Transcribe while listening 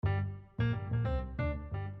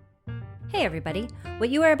Hey everybody, what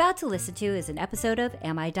you are about to listen to is an episode of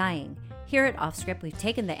Am I Dying? Here at Offscript, we've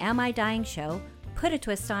taken the Am I Dying show, put a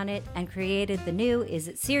twist on it, and created the new Is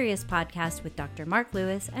It Serious podcast with Dr. Mark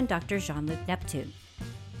Lewis and Dr. Jean-Luc Neptune.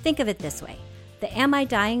 Think of it this way. The Am I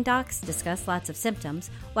Dying docs discuss lots of symptoms,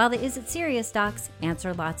 while the Is It Serious docs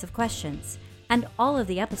answer lots of questions. And all of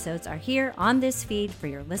the episodes are here on this feed for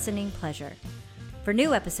your listening pleasure. For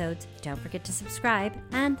new episodes, don't forget to subscribe,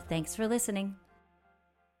 and thanks for listening.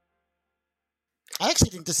 I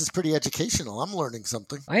actually think this is pretty educational. I'm learning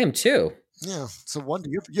something. I am too. Yeah, it's a wonder.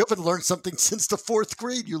 You haven't learned something since the fourth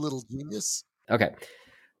grade, you little genius. Okay,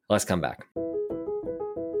 let's come back.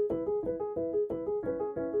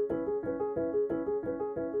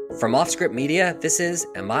 From Offscript Media, this is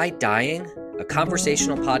Am I Dying? A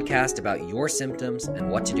conversational podcast about your symptoms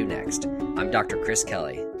and what to do next. I'm Dr. Chris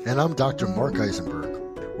Kelly. And I'm Dr. Mark Eisenberg.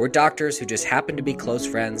 We're doctors who just happen to be close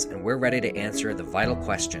friends, and we're ready to answer the vital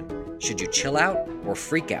question. Should you chill out or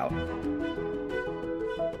freak out?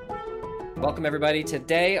 Welcome, everybody.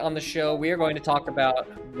 Today on the show, we are going to talk about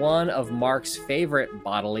one of Mark's favorite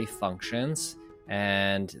bodily functions,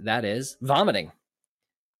 and that is vomiting.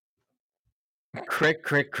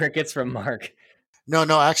 Crickets from Mark.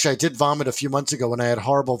 No, actually, I did vomit a few months ago when I had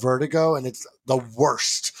horrible vertigo, and it's the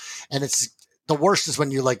worst. And it's the worst is when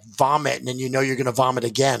you like vomit and then you know you're going to vomit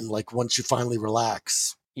again, like once you finally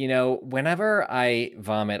relax. You know, whenever I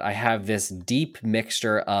vomit, I have this deep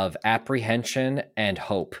mixture of apprehension and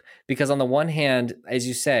hope. Because on the one hand, as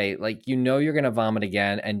you say, like, you know, you're going to vomit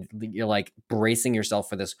again and you're like bracing yourself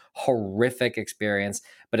for this horrific experience.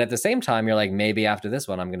 But at the same time, you're like, maybe after this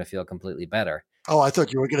one, I'm going to feel completely better. Oh, I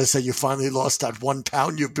thought you were going to say you finally lost that 1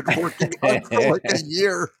 pound you've been working on for like a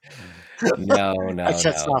year. No.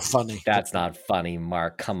 That's not funny. That's not funny,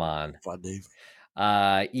 Mark. Come on. Funny.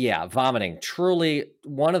 Yeah, vomiting. Truly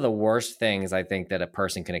one of the worst things I think that a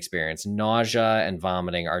person can experience. Nausea and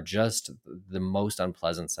vomiting are just the most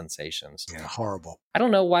unpleasant sensations. Yeah, horrible. I don't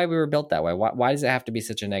know why we were built that way. Why does it have to be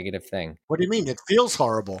such a negative thing? What do you mean? It feels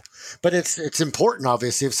horrible, but it's important,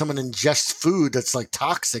 obviously. If someone ingests food that's like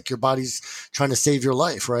toxic, your body's trying to save your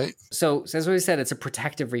life, right? So as we said, it's a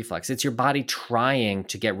protective reflex. It's your body trying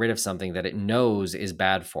to get rid of something that it knows is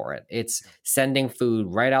bad for it. It's sending food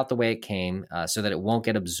right out the way it came so that it won't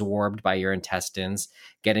get absorbed by your intestines,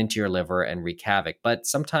 get into your liver, and wreak havoc. But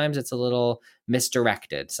sometimes it's a little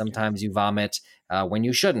misdirected. Sometimes you vomit when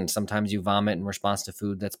you shouldn't. Sometimes you vomit in response to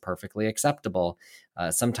food that's perfectly acceptable.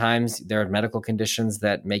 Sometimes there are medical conditions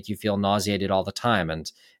that make you feel nauseated all the time,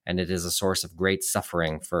 and it is a source of great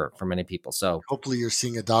suffering for many people. So hopefully you're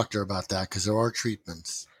seeing a doctor about that, because there are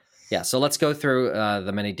treatments. Yeah, so let's go through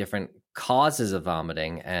the many different causes of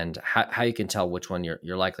vomiting and how you can tell which one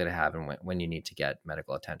you're likely to have and when you need to get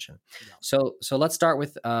medical attention. Yeah. So let's start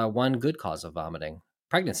with one good cause of vomiting: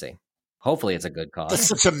 pregnancy. Hopefully it's a good cause. That's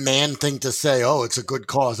such a man thing to say. Oh, it's a good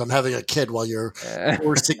cause. I'm having a kid while your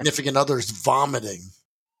poor significant other's vomiting.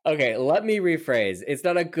 Okay, let me rephrase. It's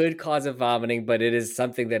not a good cause of vomiting, but it is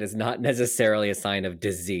something that is not necessarily a sign of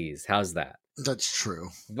disease. How's that? That's true.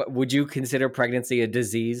 But would you consider pregnancy a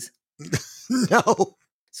disease? No.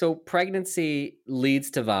 So pregnancy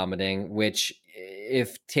leads to vomiting, which,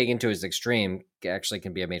 if taken to its extreme, actually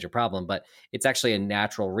can be a major problem, but it's actually a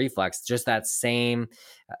natural reflex. Just that same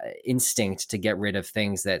instinct to get rid of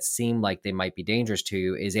things that seem like they might be dangerous to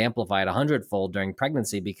you is amplified 100-fold during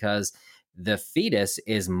pregnancy, because the fetus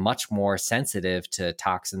is much more sensitive to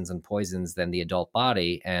toxins and poisons than the adult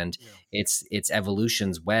body. And it's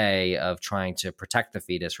evolution's way of trying to protect the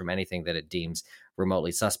fetus from anything that it deems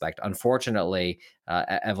remotely suspect. Unfortunately,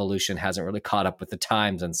 evolution hasn't really caught up with the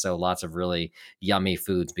times. And so lots of really yummy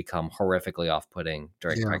foods become horrifically off-putting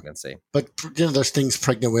during pregnancy. But, you know, there's things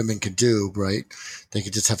pregnant women could do, right? They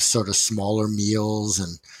could just have sort of smaller meals.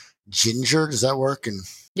 And ginger, does that work? And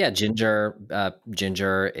yeah,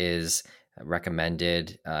 ginger is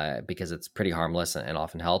recommended because it's pretty harmless and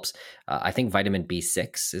often helps. I think vitamin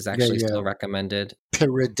B6 is actually still recommended.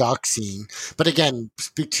 Pyridoxine. But again,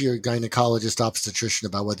 speak to your gynecologist obstetrician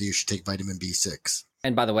about whether you should take vitamin B6.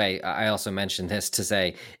 And by the way, I also mentioned this to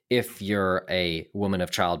say, if you're a woman of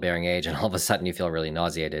childbearing age and all of a sudden you feel really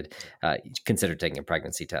nauseated, consider taking a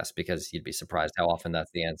pregnancy test, because you'd be surprised how often that's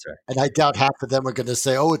the answer. And I doubt half of them are going to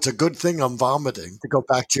say, oh, it's a good thing I'm vomiting, to go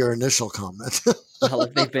back to your initial comment. Well,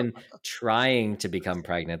 if they've been trying to become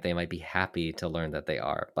pregnant, they might be happy to learn that they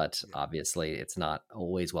are. But obviously, it's not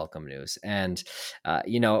always welcome news. And,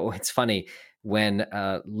 it's funny. When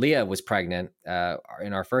Leah was pregnant,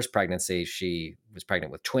 in our first pregnancy, she was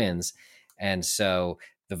pregnant with twins. And so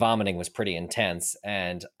the vomiting was pretty intense.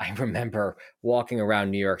 And I remember walking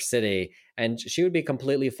around New York City, and she would be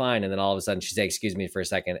completely fine. And then all of a sudden she'd say, "Excuse me for a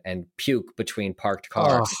second," and puke between parked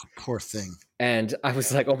cars. Oh, poor thing. And I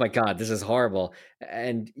was like, "Oh my God, this is horrible."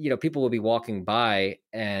 And, people will be walking by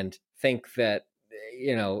and think that,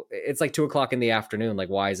 it's like 2:00 in the afternoon. Like,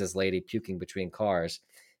 why is this lady puking between cars?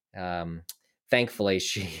 Thankfully,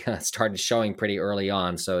 she started showing pretty early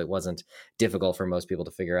on, so it wasn't difficult for most people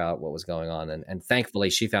to figure out what was going on. And thankfully,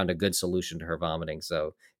 she found a good solution to her vomiting, so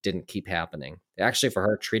it didn't keep happening. Actually, for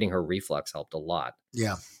her, treating her reflux helped a lot.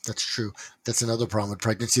 Yeah, that's true. That's another problem with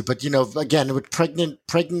pregnancy. But, again, with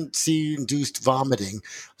pregnancy-induced vomiting,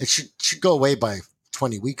 it should go away by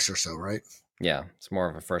 20 weeks or so, right? Yeah, it's more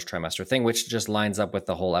of a first trimester thing, which just lines up with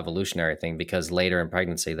the whole evolutionary thing, because later in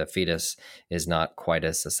pregnancy, the fetus is not quite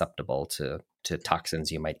as susceptible to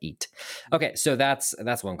toxins you might eat. Okay, so that's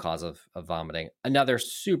one cause of vomiting. Another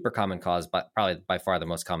super common cause, but probably by far the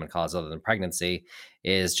most common cause other than pregnancy,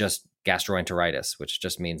 is just gastroenteritis, which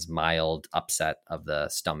just means mild upset of the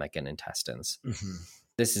stomach and intestines. Mm-hmm.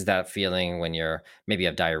 This is that feeling when maybe you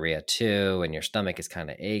have diarrhea too, and your stomach is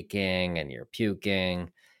kind of aching and you're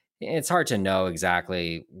puking. It's hard to know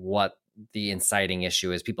exactly what the inciting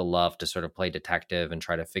issue is. People love to sort of play detective and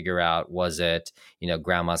try to figure out, was it,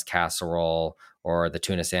 grandma's casserole or the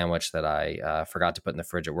tuna sandwich that I forgot to put in the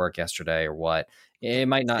fridge at work yesterday, or what? It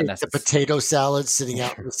might not necessarily. The potato salad sitting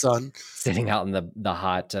out in the sun. Sitting out in the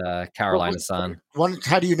hot Carolina sun.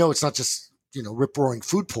 How do you know it's not just, rip-roaring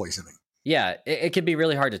food poisoning? Yeah, it can be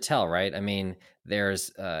really hard to tell, right? I mean,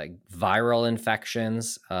 there's viral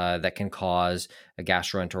infections that can cause a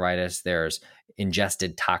gastroenteritis. There's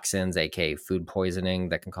ingested toxins, aka food poisoning,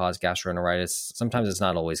 that can cause gastroenteritis. Sometimes it's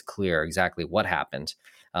not always clear exactly what happened.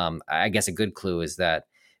 I guess a good clue is that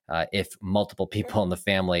if multiple people in the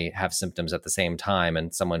family have symptoms at the same time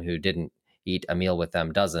and someone who didn't eat a meal with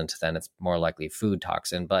them doesn't, then it's more likely food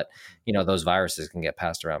toxin. But, those viruses can get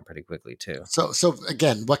passed around pretty quickly too. So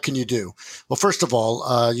again, what can you do? Well, first of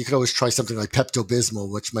all, you could always try something like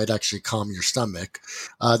Pepto-Bismol, which might actually calm your stomach.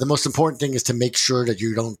 The most important thing is to make sure that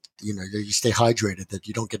you don't, you stay hydrated, that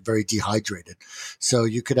you don't get very dehydrated. So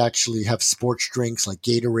you could actually have sports drinks like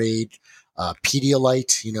Gatorade,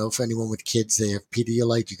 Pedialyte. For anyone with kids, they have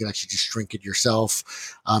Pedialyte. You can actually just drink it yourself.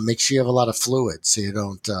 Make sure you have a lot of fluid so you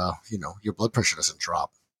don't, your blood pressure doesn't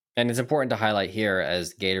drop. And it's important to highlight here,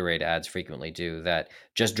 as Gatorade ads frequently do, that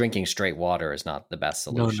just drinking straight water is not the best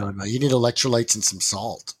solution. No. You need electrolytes and some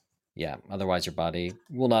salt. Yeah. Otherwise, your body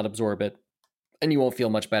will not absorb it and you won't feel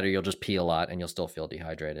much better. You'll just pee a lot and you'll still feel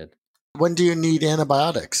dehydrated. When do you need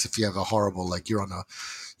antibiotics? If you have a horrible, like you're on a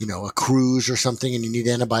cruise or something and you need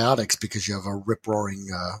antibiotics because you have a rip-roaring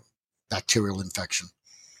bacterial infection.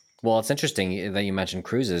 Well, it's interesting that you mentioned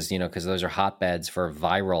cruises, because those are hotbeds for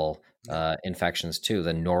viral infections too.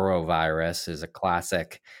 The norovirus is a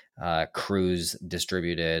classic cruise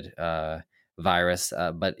distributed virus,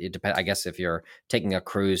 but it depends. I guess if you're taking a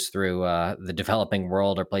cruise through the developing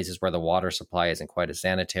world or places where the water supply isn't quite as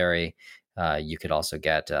sanitary, you could also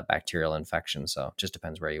get bacterial infection. So it just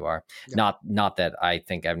depends where you are. Yeah. Not that I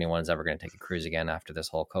think anyone's ever going to take a cruise again after this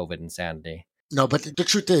whole COVID insanity. No, but the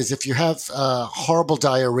truth is, if you have horrible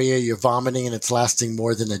diarrhea, you're vomiting, and it's lasting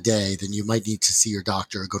more than a day, then you might need to see your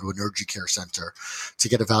doctor or go to an urgent care center to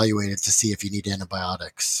get evaluated to see if you need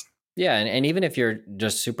antibiotics. Yeah, and even if you're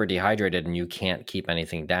just super dehydrated and you can't keep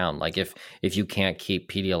anything down, like if you can't keep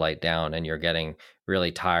Pedialyte down and you're getting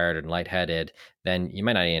really tired and lightheaded, then you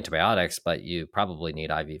might not need antibiotics, but you probably need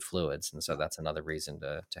IV fluids. And so that's another reason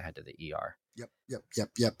to head to the ER. Yep.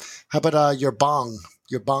 How about your bong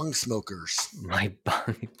smokers?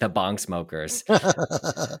 The bong smokers.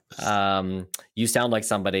 You sound like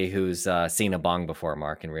somebody who's seen a bong before,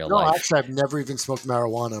 Mark, in real life. No, actually, I've never even smoked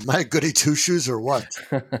marijuana. Am I a goody two shoes or what?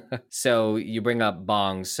 So you bring up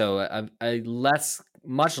bongs. So a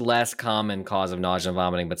much less common cause of nausea and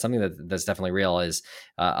vomiting, but something that's definitely real is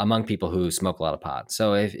among people who smoke a lot of pot.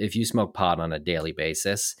 So if you smoke pot on a daily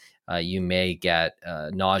basis, you may get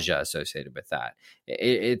nausea associated with that.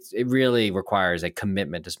 It really requires a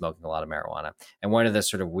commitment to smoking a lot of marijuana. And one of the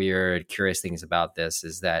sort of weird, curious things about this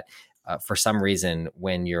is that for some reason,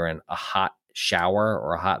 when you're in a hot shower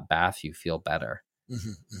or a hot bath, you feel better.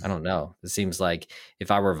 I don't know. It seems like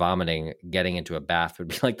if I were vomiting, getting into a bath would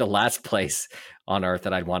be like the last place on earth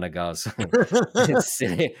that I'd want to go. So but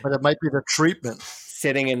it might be the treatment.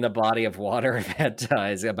 Sitting in the body of water that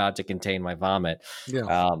is about to contain my vomit.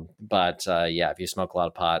 Yeah. But if you smoke a lot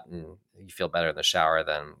of pot and you feel better in the shower,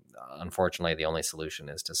 then unfortunately the only solution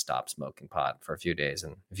is to stop smoking pot for a few days.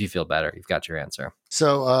 And if you feel better, you've got your answer.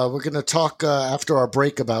 So we're going to talk after our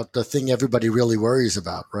break about the thing everybody really worries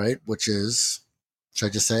about, right? Which is Should I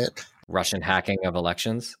just say it? Russian hacking of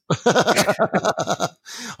elections.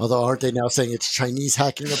 Although aren't they now saying it's Chinese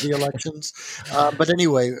hacking of the elections? But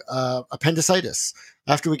anyway, appendicitis.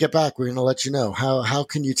 After we get back, we're going to let you know. How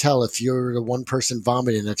can you tell if you're the one person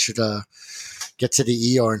vomiting that should get to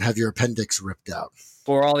the ER and have your appendix ripped out?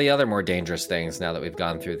 Or all the other more dangerous things now that we've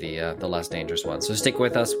gone through the less dangerous ones. So stick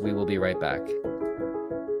with us. We will be right back.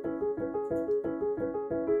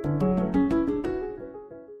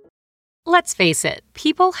 Let's face it,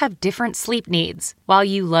 people have different sleep needs. While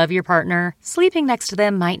you love your partner, sleeping next to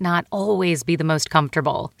them might not always be the most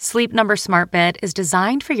comfortable. Sleep Number Smart Bed is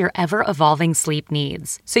designed for your ever-evolving sleep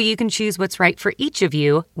needs, so you can choose what's right for each of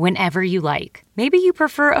you whenever you like. Maybe you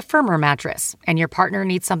prefer a firmer mattress and your partner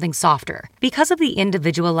needs something softer. Because of the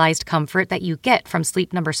individualized comfort that you get from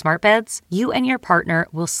Sleep Number Smart Beds, you and your partner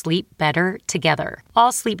will sleep better together.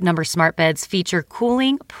 All Sleep Number Smart Beds feature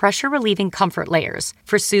cooling, pressure-relieving comfort layers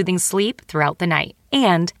for soothing sleep throughout the night.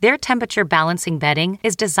 And their temperature balancing bedding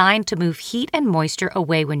is designed to move heat and moisture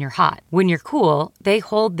away when you're hot. When you're cool, they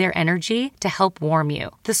hold their energy to help warm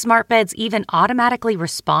you. The smart beds even automatically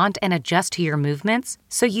respond and adjust to your movements,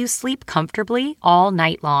 so you sleep comfortably all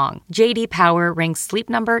night long. JD Power ranks Sleep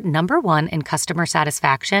Number #1 in customer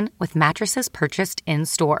satisfaction with mattresses purchased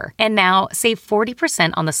in-store. And now, save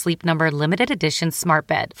 40% on the Sleep Number limited edition smart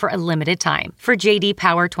bed for a limited time. For JD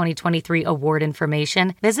Power 2023 award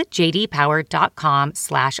information, visit jdpower.com/awards.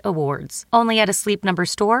 Only at a Sleep Number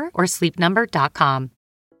store or sleepnumber.com.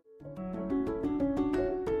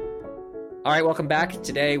 All right, welcome back.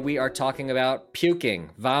 Today we are talking about puking,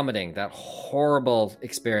 vomiting, that horrible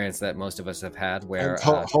experience that most of us have had where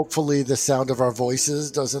hopefully the sound of our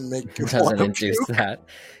voices doesn't make you doesn't induce that,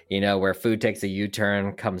 where food takes a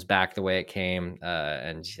U-turn, comes back the way it came.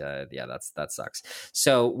 That sucks.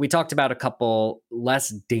 So we talked about a couple less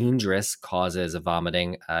dangerous causes of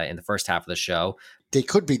vomiting in the first half of the show. They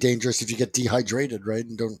could be dangerous if you get dehydrated, right?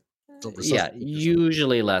 And don't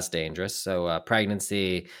usually less dangerous. So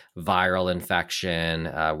pregnancy, viral infection,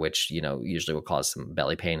 which usually will cause some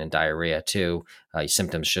belly pain and diarrhea too.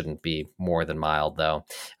 Symptoms shouldn't be more than mild though.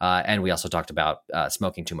 And we also talked about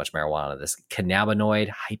smoking too much marijuana, this cannabinoid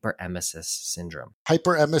hyperemesis syndrome.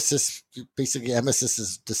 Hyperemesis, basically emesis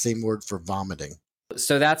is the same word for vomiting.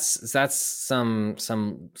 So that's some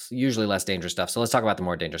usually less dangerous stuff. So let's talk about the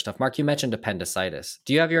more dangerous stuff. Mark, you mentioned appendicitis.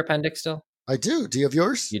 Do you have your appendix still? I do. Do you have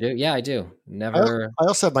yours? You do? Yeah, I do. Never. I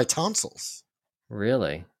also have my tonsils.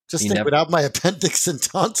 Really? Just think, without my appendix and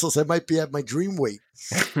tonsils, I might be at my dream weight.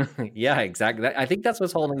 Yeah, exactly. I think that's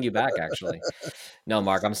what's holding you back, actually. No,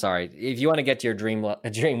 Mark, I'm sorry. If you want to get to your dream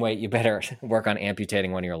weight, you better work on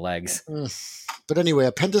amputating one of your legs. But anyway,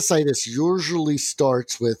 appendicitis usually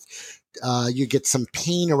starts with you get some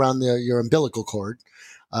pain around your umbilical cord.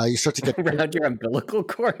 You start to get around your umbilical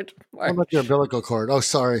cord. How about your umbilical cord? Oh,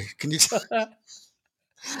 sorry. Can you?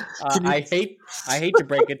 I hate to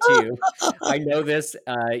break it to you. I know this.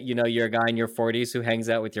 You're a guy in your 40s who hangs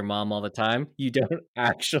out with your mom all the time. You don't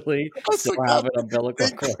actually still have an umbilical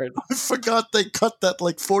cord. I forgot they cut that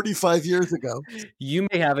like 45 years ago. You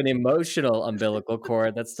may have an emotional umbilical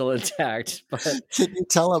cord that's still intact. But can you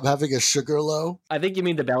tell I'm having a sugar low? I think you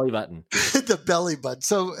mean the belly button. The belly button.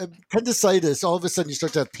 So appendicitis, all of a sudden you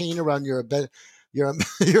start to have pain around your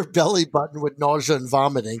belly button with nausea and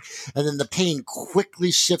vomiting, and then the pain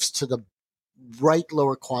quickly shifts to the right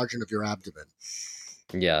lower quadrant of your abdomen.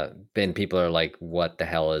 Yeah, then people are like, what the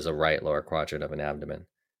hell is a right lower quadrant of an abdomen?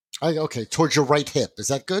 Okay, towards your right hip. Is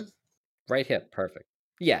that good? Right hip, perfect.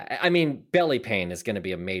 Yeah, I mean, belly pain is going to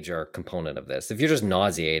be a major component of this. If you're just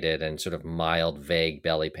nauseated and sort of mild, vague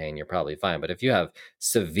belly pain, you're probably fine. But if you have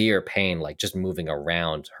severe pain, like just moving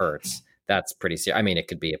around hurts, that's pretty serious. I mean, it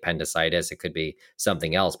could be appendicitis, it could be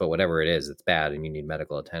something else, but whatever it is, it's bad and you need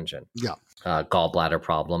medical attention. Yeah. Gallbladder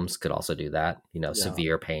problems could also do that.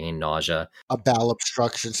 Severe pain, nausea. A bowel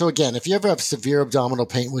obstruction. So again, if you ever have severe abdominal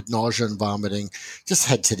pain with nausea and vomiting, just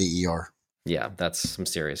head to the ER. Yeah, that's some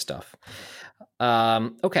serious stuff.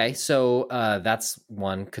 Okay, so that's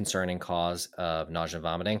one concerning cause of nausea and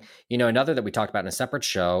vomiting. Another that we talked about in a separate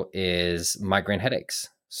show is migraine headaches.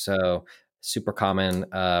 So super common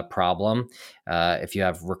problem. If you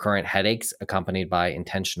have recurrent headaches accompanied by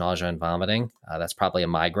intense nausea and vomiting, that's probably a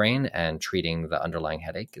migraine, and treating the underlying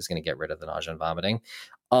headache is going to get rid of the nausea and vomiting.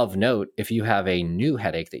 Of note, if you have a new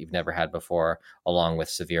headache that you've never had before, along with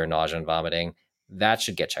severe nausea and vomiting, that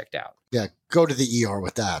should get checked out. Yeah, go to the ER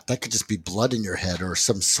with that. That could just be blood in your head or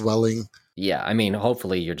some swelling. Yeah, I mean,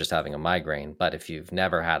 hopefully you're just having a migraine, but if you've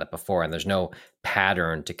never had it before and there's no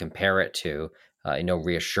pattern to compare it to, no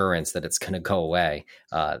reassurance that it's going to go away,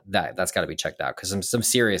 that's got to be checked out, because some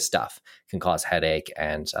serious stuff can cause headache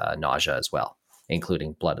and nausea as well.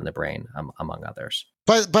 including blood in the brain, among others.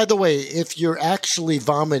 By the way, if you're actually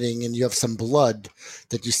vomiting and you have some blood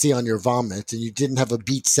that you see on your vomit and you didn't have a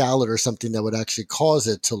beet salad or something that would actually cause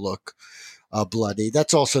it to look bloody,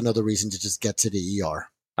 that's also another reason to just get to the ER.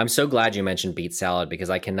 I'm so glad you mentioned beet salad, because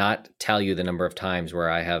I cannot tell you the number of times where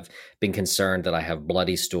I have been concerned that I have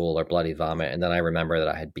bloody stool or bloody vomit, and then I remember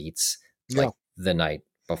that I had beets like the night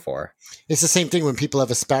before. It's the same thing when people have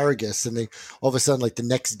asparagus and they all of a sudden, like the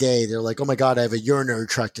next day, they're like, oh my God, I have a urinary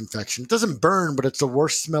tract infection. It doesn't burn, but it's the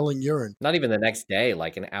worst smelling urine. Not even the next day,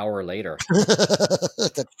 like an hour later.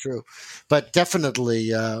 That's true. But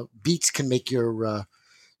definitely beets can make your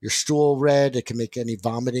stool red. It can make any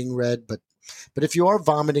vomiting red. But if you are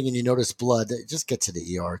vomiting and you notice blood, just get to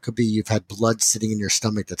the ER. It could be you've had blood sitting in your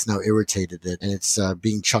stomach that's now irritated it and it's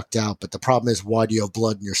being chucked out. But the problem is, why do you have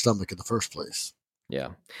blood in your stomach in the first place?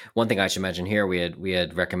 Yeah. One thing I should mention here, we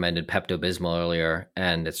had recommended Pepto-Bismol earlier,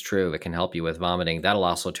 and it's true. It can help you with vomiting. That'll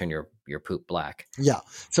also turn your poop black. Yeah.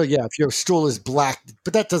 So yeah, if your stool is black,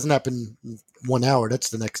 but that doesn't happen in 1 hour. That's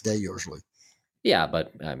the next day usually. Yeah,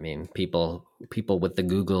 but I mean, people with the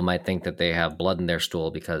Google might think that they have blood in their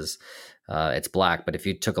stool because it's black. But if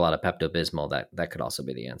you took a lot of Pepto-Bismol, that could also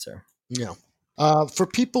be the answer. Yeah. For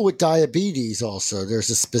people with diabetes also, there's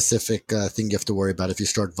a specific thing you have to worry about if you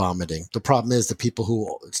start vomiting. The problem is the people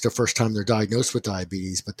who, it's their first time they're diagnosed with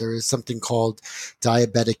diabetes, but there is something called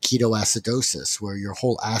diabetic ketoacidosis, where your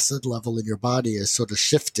whole acid level in your body is sort of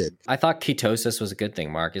shifted. I thought ketosis was a good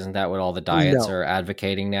thing, Mark. Isn't that what all the diets are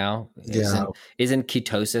advocating now? Isn't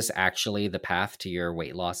ketosis actually the path to your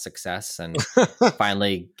weight loss success and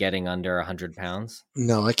finally getting under 100 pounds?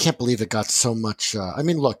 No, I can't believe it got so much. I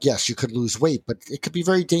mean, look, yes, you could lose weight, but it could be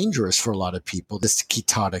very dangerous for a lot of people, this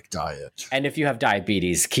ketotic diet. And if you have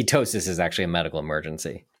diabetes, ketosis is actually a medical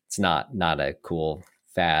emergency. It's not a cool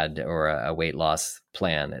fad or a weight loss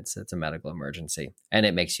plan. It's a medical emergency, and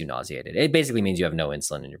it makes you nauseated. It basically means you have no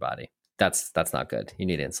insulin in your body. That's not good. You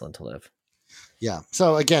need insulin to live. Yeah.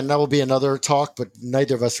 So again, that will be another talk, but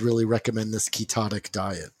neither of us really recommend this ketotic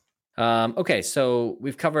diet. Okay, so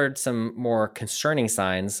we've covered some more concerning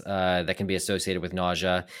signs that can be associated with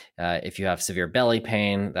nausea. If you have severe belly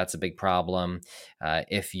pain, that's a big problem.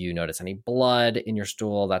 If you notice any blood in your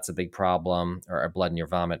stool, that's a big problem, or blood in your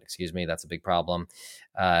vomit, that's a big problem.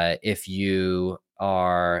 If you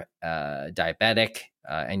are diabetic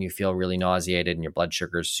and you feel really nauseated and your blood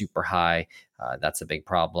sugar is super high, that's a big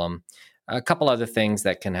problem. A couple other things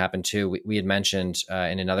that can happen too. We had mentioned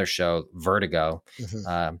in another show, vertigo.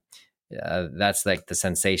 Mm-hmm. That's like the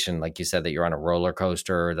sensation, like you said, that you're on a roller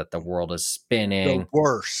coaster, that the world is spinning.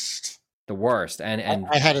 The worst. And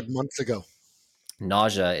I had it months ago.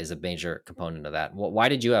 Nausea is a major component of that. Why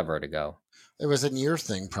did you have vertigo? It was an ear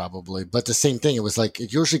thing probably, but the same thing. It was like,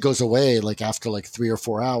 it usually goes away like after like 3 or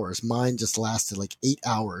 4 hours. Mine just lasted like 8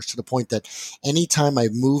 hours, to the point that anytime I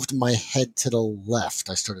moved my head to the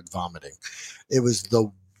left, I started vomiting. It was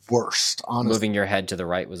the worst, honestly. Moving your head to the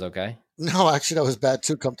right was okay? No, actually, that was bad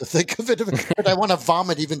too, come to think of it. But I want to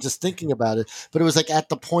vomit even just thinking about it. But it was like at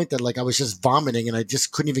the point that like I was just vomiting and I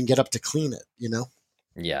just couldn't even get up to clean it, you know?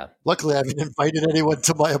 Yeah. Luckily, I haven't invited anyone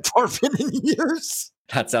to my apartment in years.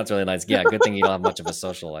 That sounds really nice. Yeah, good thing you don't have much of a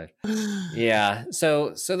social life. Yeah.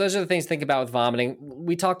 So those are the things to think about with vomiting.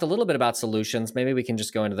 We talked a little bit about solutions. Maybe we can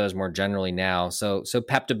just go into those more generally now. So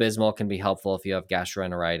Pepto-Bismol can be helpful if you have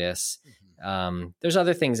gastroenteritis. There's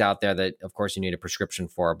other things out there that, of course, you need a prescription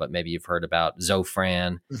for, but maybe you've heard about.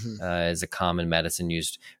 Zofran is a common medicine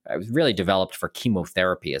used, really developed for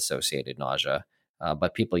chemotherapy-associated nausea,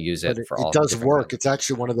 but people use it for all. It does work. Kinds. It's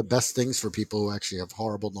actually one of the best things for people who actually have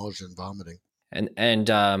horrible nausea and vomiting.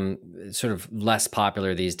 And sort of less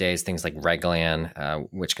popular these days, things like Reglan,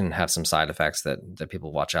 which can have some side effects that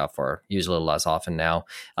people watch out for, use a little less often now.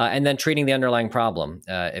 And then treating the underlying problem.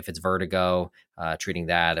 If it's vertigo, treating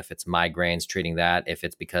that. If it's migraines, treating that. If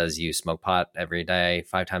it's because you smoke pot every day,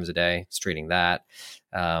 5 times a day, it's treating that.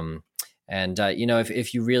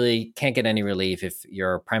 If you really can't get any relief, if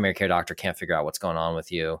your primary care doctor can't figure out what's going on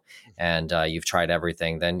with you and you've tried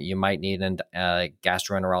everything, then you might need a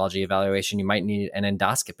gastroenterology evaluation. You might need an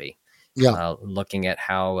endoscopy. Yeah. Looking at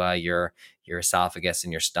how your esophagus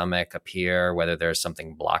and your stomach appear, whether there's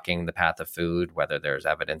something blocking the path of food, whether there's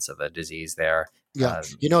evidence of a disease there. Yeah.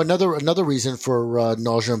 Another reason for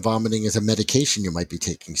nausea and vomiting is a medication you might be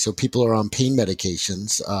taking. So people are on pain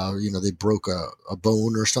medications. They broke a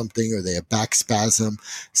bone or something, or they have back spasm.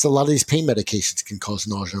 So a lot of these pain medications can cause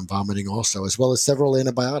nausea and vomiting also, as well as several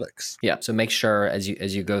antibiotics. Yeah. So make sure as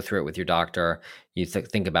you go through it with your doctor, you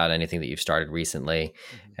think about anything that you've started recently,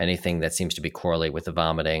 anything that seems to be correlate with the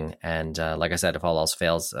vomiting. And like I said, if all else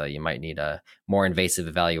fails, you might need a more invasive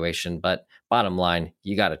evaluation. But bottom line,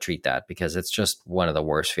 you got to treat that because it's just one of the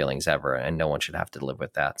worst feelings ever, and no one should have to live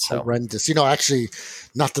with that. So horrendous. Actually,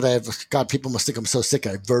 not that I have, God, people must think I'm so sick.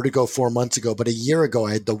 I had vertigo 4 months ago, but a year ago,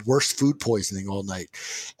 I had the worst food poisoning all night.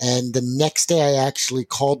 And the next day, I actually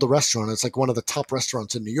called the restaurant. It's like one of the top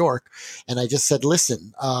restaurants in New York. And I just said,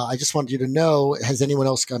 listen, I just wanted you to know, has anyone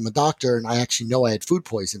else, I'm a doctor, and I actually know I had food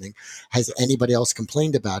poisoning. Has anybody else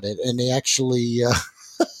complained about it? And they actually,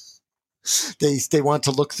 they want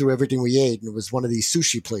to look through everything we ate, and it was one of these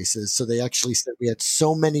sushi places. So they actually said we had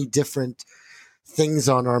so many different things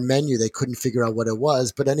on our menu, they couldn't figure out what it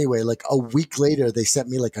was. But anyway, like a week later, they sent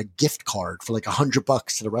me like a gift card for like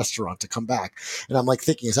 $100 to the restaurant to come back. And I'm like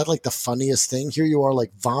thinking, is that like the funniest thing? Here you are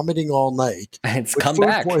like vomiting all night. It's come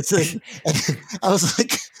back. And I was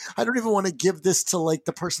like, I don't even want to give this to like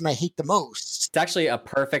the person I hate the most. It's actually a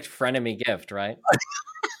perfect frenemy gift, right?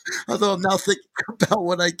 Although I'm now thinking about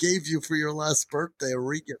what I gave you for your last birthday,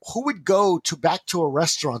 Regan. Who would go back to a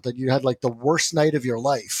restaurant that you had like the worst night of your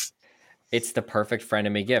life? It's the perfect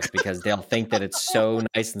frenemy gift because they'll think that it's so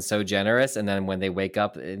nice and so generous. And then when they wake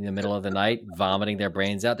up in the middle of the night, vomiting their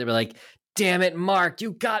brains out, they'll be like, damn it, Mark,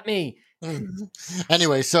 you got me.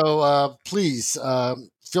 Anyway, so please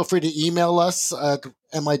feel free to email us at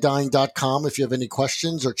amidying.com if you have any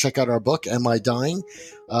questions, or check out our book, Am I Dying?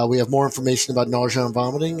 We have more information about nausea and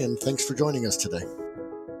vomiting, and thanks for joining us today.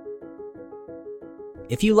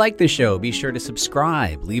 If you like the show, be sure to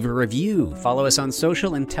subscribe, leave a review, follow us on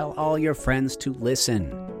social, and tell all your friends to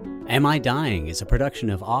listen. Am I Dying is a production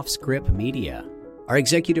of Offscript Media. Our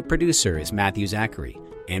executive producer is Matthew Zachary.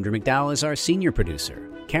 Andrew McDowell is our senior producer.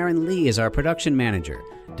 Karen Lee is our production manager.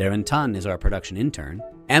 Darren Tunn is our production intern.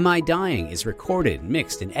 Am I Dying is recorded,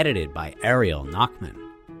 mixed, and edited by Ariel Nachman.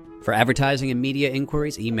 For advertising and media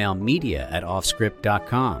inquiries, email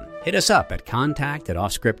media@offscript.com. Hit us up at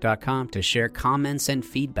contact@offscript.com to share comments and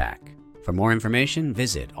feedback. For more information,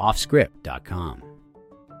 visit offscript.com.